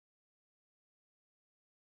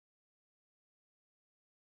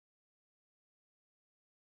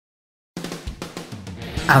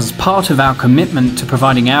As part of our commitment to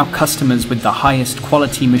providing our customers with the highest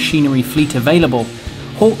quality machinery fleet available,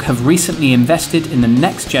 Hawk have recently invested in the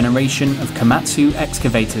next generation of Komatsu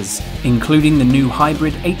excavators, including the new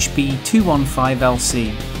Hybrid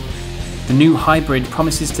HB215LC. The new hybrid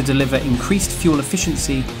promises to deliver increased fuel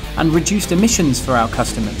efficiency and reduced emissions for our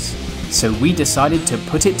customers, so we decided to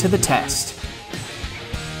put it to the test.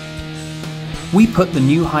 We put the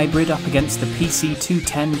new hybrid up against the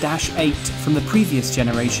PC210-8 from the previous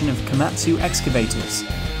generation of Komatsu excavators.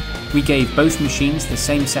 We gave both machines the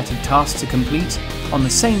same set of tasks to complete on the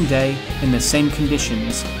same day in the same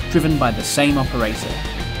conditions, driven by the same operator.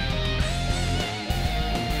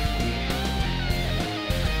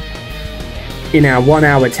 In our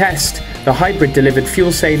 1-hour test, the hybrid delivered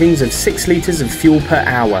fuel savings of 6 litres of fuel per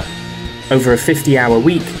hour. Over a 50-hour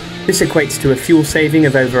week, this equates to a fuel saving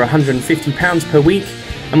of over £150 per week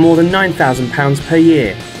and more than £9,000 per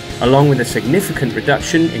year, along with a significant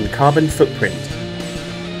reduction in carbon footprint.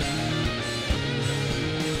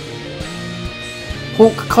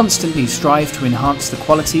 Hawk constantly strive to enhance the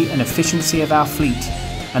quality and efficiency of our fleet,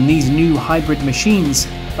 and these new hybrid machines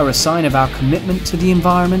are a sign of our commitment to the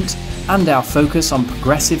environment and our focus on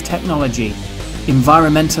progressive technology.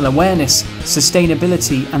 Environmental awareness,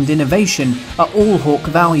 sustainability and innovation are all Hawk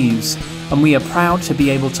values, and we are proud to be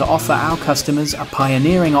able to offer our customers a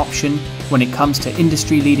pioneering option when it comes to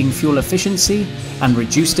industry-leading fuel efficiency and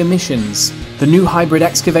reduced emissions. The new hybrid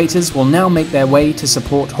excavators will now make their way to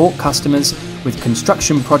support Hawk customers with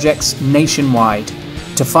construction projects nationwide.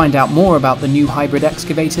 To find out more about the new hybrid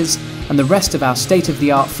excavators and the rest of our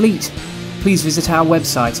state-of-the-art fleet, please visit our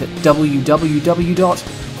website at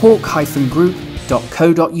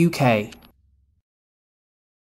www.hawk-group.co.uk.